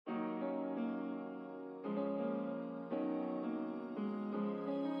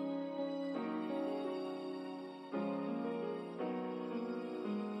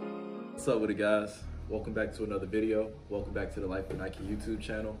What's up with it, guys? Welcome back to another video. Welcome back to the Life of Nike YouTube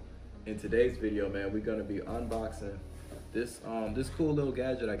channel. In today's video, man, we're gonna be unboxing this cool little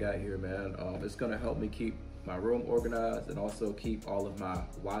gadget I got here, man. It's gonna help me keep my room organized and also keep all of my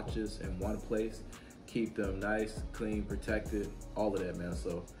watches in one place, keep them nice, clean, protected, all of that, man.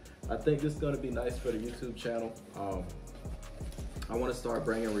 So I think this is gonna be nice for the YouTube channel. I want to start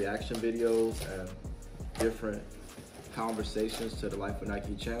bringing reaction videos and different conversations to the Life of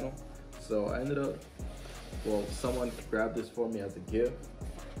Nike channel. So I ended up, well, someone grabbed this for me as a gift.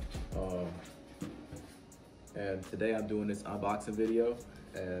 And today I'm doing this unboxing video,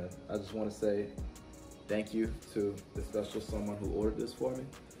 and I just want to say thank you to the special someone who ordered this for me.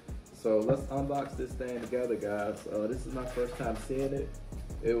 So let's unbox this thing together, guys. This is my first time seeing it.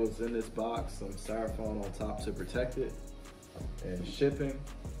 It was in this box, some styrofoam on top to protect it, and shipping.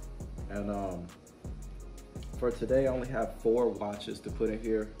 And for today, I only have 4 watches to put in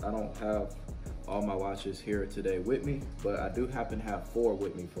here. I don't have all my watches here today with me, but I do happen to have 4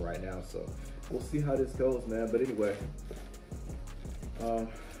 with me for right now. So we'll see how this goes, man. But anyway,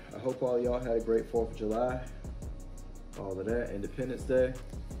 I hope all y'all had a great 4th of July, all of that, Independence Day.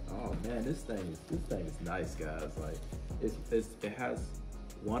 Oh man, this thing is nice, guys. Like it has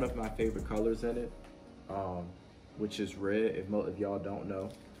one of my favorite colors in it, which is red. If y'all don't know,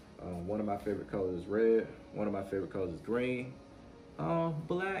 one of my favorite colors is red. One of my favorite colors is green.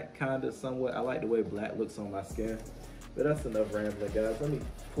 Black, kind of, somewhat. I like the way black looks on my skin. But that's enough rambling, guys. Let me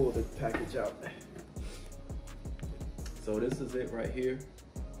pull the package out. So this is it right here.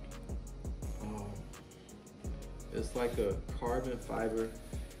 It's like a carbon fiber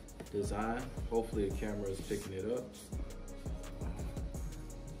design. Hopefully the camera is picking it up.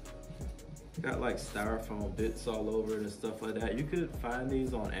 Got like styrofoam bits all over it and stuff like that. You could find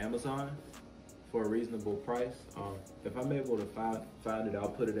these on Amazon for a reasonable price. If I'm able to find it, I'll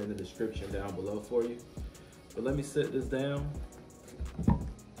put it in the description down below for you. But let me set this down.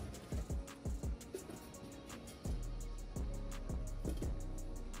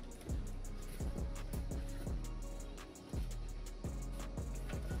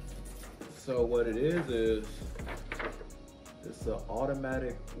 So what it is it's an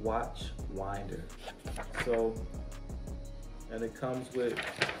automatic watch winder. So, and it comes with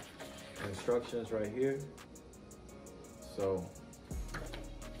instructions right here. So,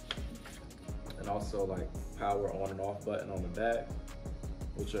 and also like power on and off button on the back,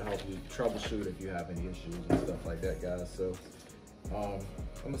 which will help you troubleshoot if you have any issues and stuff like that, guys. So, I'm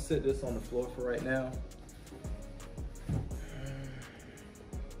gonna sit this on the floor for right now.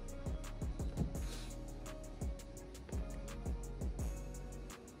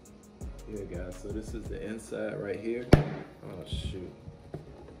 Yeah, guys, so this is the inside right here. Oh, shoot.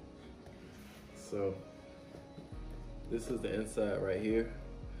 So, this is the inside right here.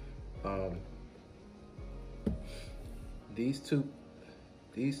 These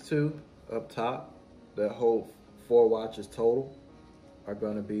two up top that hold 4 watches total are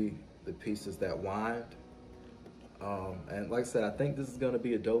gonna be the pieces that wind. And like I said, I think this is gonna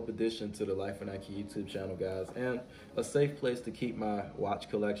be a dope addition to the Life of Nike YouTube channel, guys, and a safe place to keep my watch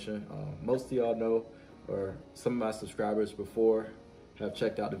collection. Most of y'all know, or some of my subscribers before have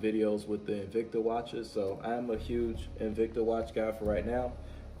checked out the videos with the Invicta watches. So I am a huge Invicta watch guy for right now.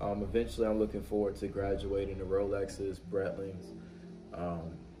 Eventually I'm looking forward to graduating to Rolexes, Breitlings,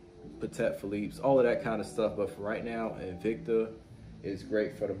 Patek Philippe's, all of that kind of stuff. But for right now, Invicta is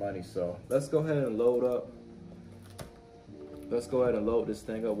great for the money. So let's go ahead and load up. Let's go ahead and load this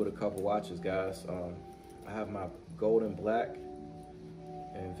thing up with a couple watches, guys. I have my golden black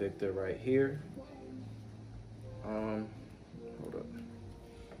Invicta right here. Hold up.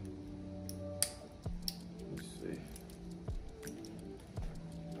 Let's see.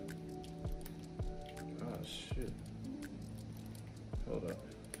 Oh shit. Hold up.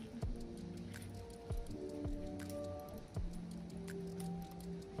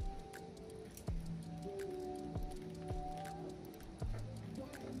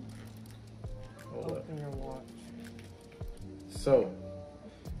 Open your watch. So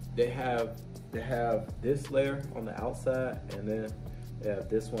they have this layer on the outside, and then they have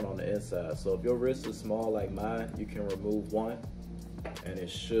this one on the inside. So if your wrist is small like mine, you can remove one and it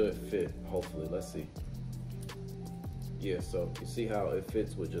should fit, hopefully. Let's see. Yeah, so you see how it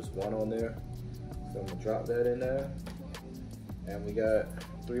fits with just one on there. So I'm gonna drop that in there, and we got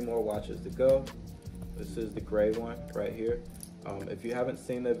 3 more watches to go. This is the gray one right here. If you haven't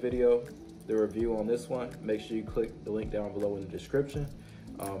seen that video, the review on this one, make sure you click the link down below in the description.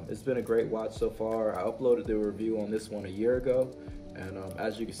 It's been a great watch so far. I uploaded the review on this one a year ago, and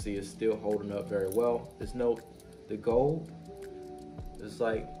as you can see, it's still holding up very well. The gold It's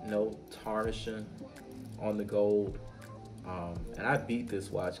like no tarnishing on the gold. And I beat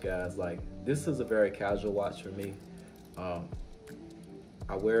this watch, guys. Like, this is a very casual watch for me. I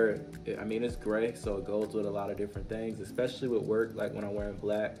wear it, I mean, it's gray, so it goes with a lot of different things, especially with work, like when I'm wearing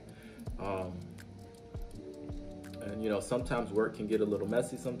black. And you know, sometimes work can get a little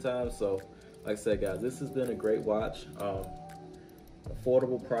messy sometimes. So like I said, guys, this has been a great watch.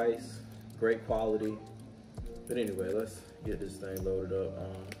 Affordable price, great quality. But anyway, let's get this thing loaded up.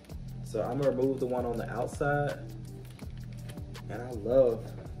 So I'm gonna remove the one on the outside. And I love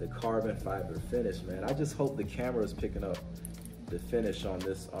the carbon fiber finish, man. I just hope the camera is picking up the finish on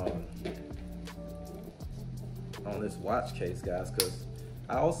this watch case, guys, because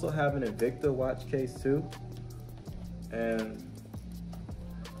I also have an Invicta watch case too. And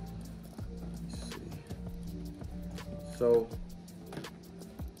let's see. So,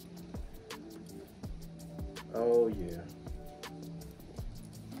 oh yeah.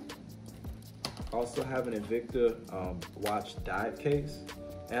 I also have an Invicta watch dive case,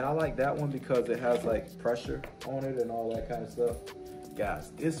 and I like that one because it has like pressure on it and all that kind of stuff.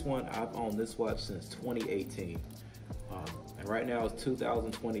 Guys, this one, I've owned this watch since 2018, and right now it's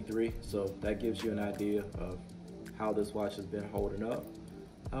 2023, so that gives you an idea of how this watch has been holding up.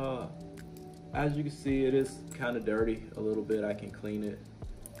 As you can see, it is kind of dirty a little bit. I can clean it,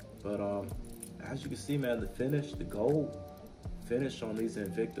 but as you can see, man, the finish, the gold finish on these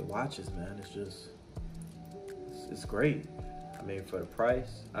Invicta watches, man, it's great. I mean, for the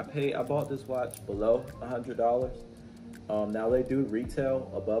price, I bought this watch below $100. Now they do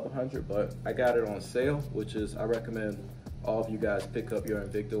retail above 100, but I got it on sale, which is, I recommend all of you guys pick up your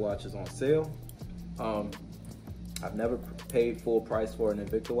Invicta watches on sale. I've never paid full price for an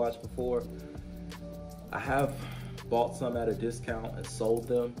Invicta watch before. I have bought some at a discount and sold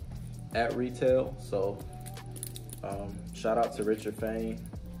them at retail, so shout out to Richard Fain.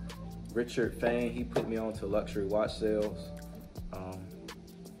 He put me on to luxury watch sales.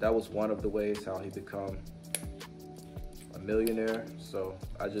 That was one of the ways how he become a millionaire. So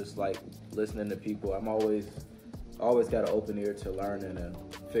I just like listening to people. I'm always got an open ear to learning and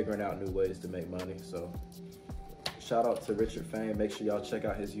figuring out new ways to make money. So shout out to Richard Fain. Make sure y'all check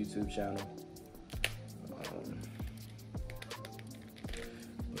out his YouTube channel.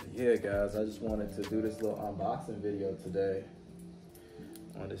 Yeah, guys, I just wanted to do this little unboxing video today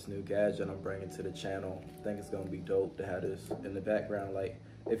on this new gadget I'm bringing to the channel. I think it's gonna be dope to have this in the background. Like,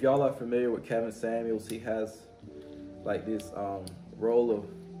 if y'all are familiar with Kevin Samuels, he has like this roll of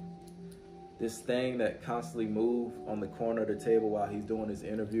this thing that constantly move on the corner of the table while he's doing his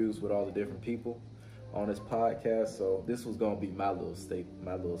interviews with all the different people on his podcast. So this was gonna be my little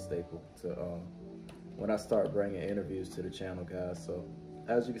staple to when I start bringing interviews to the channel, guys. So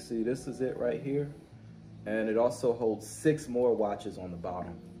as you can see, this is it right here. And it also holds 6 more watches on the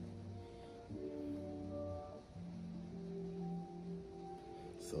bottom.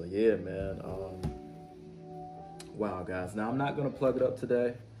 So yeah, man. Wow, guys. Now I'm not gonna plug it up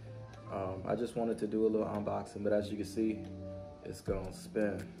today. I just wanted to do a little unboxing, but as you can see, it's gonna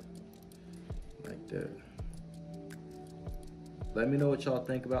spin like that. Let me know what y'all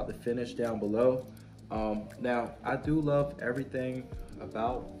think about the finish down below. Now, I do love everything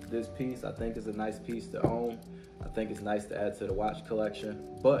about this piece. I think it's a nice piece to own. I think it's nice to add to the watch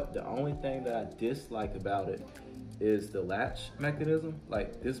collection. But the only thing that I dislike about it is the latch mechanism.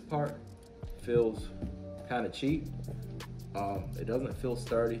 Like, this part feels kind of cheap. It doesn't feel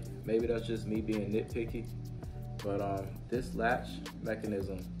sturdy. Maybe that's just me being nitpicky. But this latch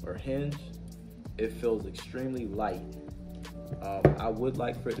mechanism or hinge, it feels extremely light. I would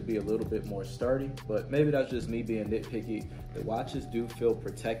like for it to be a little bit more sturdy, but maybe that's just me being nitpicky. The watches do feel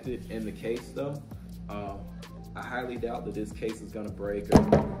protected in the case though. I highly doubt that this case is gonna break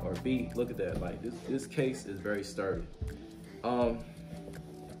or be, look at that, like this case is very sturdy. But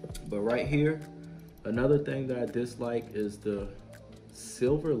right here, another thing that I dislike is the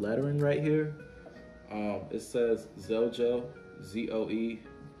silver lettering right here. It says Zojo, Z-O-E-J-O-E,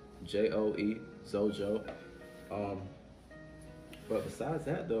 Zojo. But besides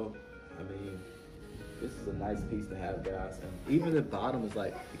that though, I mean, this is a nice piece to have, guys. And even the bottom is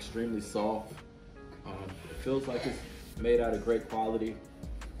like extremely soft. It feels like it's made out of great quality.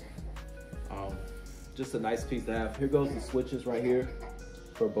 Just a nice piece to have. Here goes the switches right here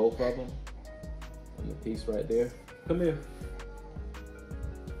for both of them. And the piece right there. Come here.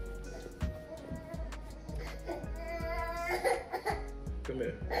 Come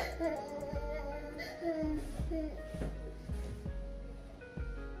here.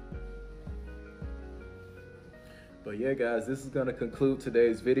 But yeah, guys, this is gonna conclude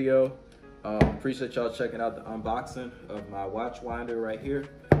today's video. Appreciate y'all checking out the unboxing of my watch winder right here.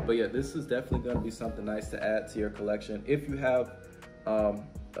 But yeah, this is definitely going to be something nice to add to your collection if you have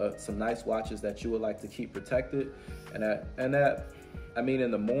some nice watches that you would like to keep protected. And that I mean,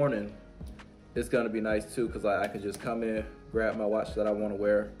 in the morning, it's going to be nice too, because I can just come in, grab my watch that I want to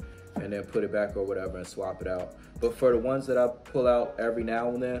wear, and then put it back or whatever and swap it out. But for the ones that I pull out every now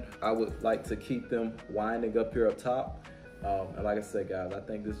and then, I would like to keep them winding up here up top. And like I said, guys, I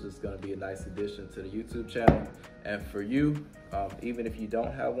think this is just going to be a nice addition to the YouTube channel. And for you, even if you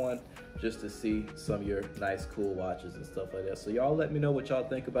don't have one, just to see some of your nice, cool watches and stuff like that. So y'all let me know what y'all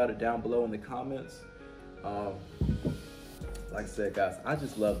think about it down below in the comments. Like I said, guys, I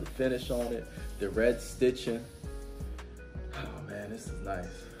just love the finish on it, the red stitching. Oh man, this is nice.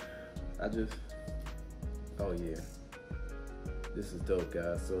 Oh yeah, this is dope,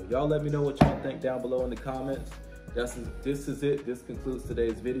 guys. So y'all let me know what y'all think down below in the comments. This is it. This concludes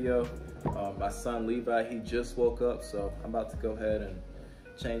today's video. My son Levi, he just woke up, so I'm about to go ahead and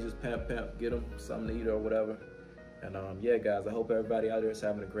change his pimp, get him something to eat or whatever. And yeah, guys, I hope everybody out there is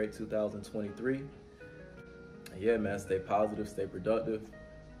having a great 2023. And yeah, man, stay positive, stay productive,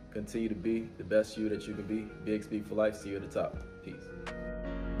 continue to be the best you that you can be. Big Speak for life. See you at the top. Peace.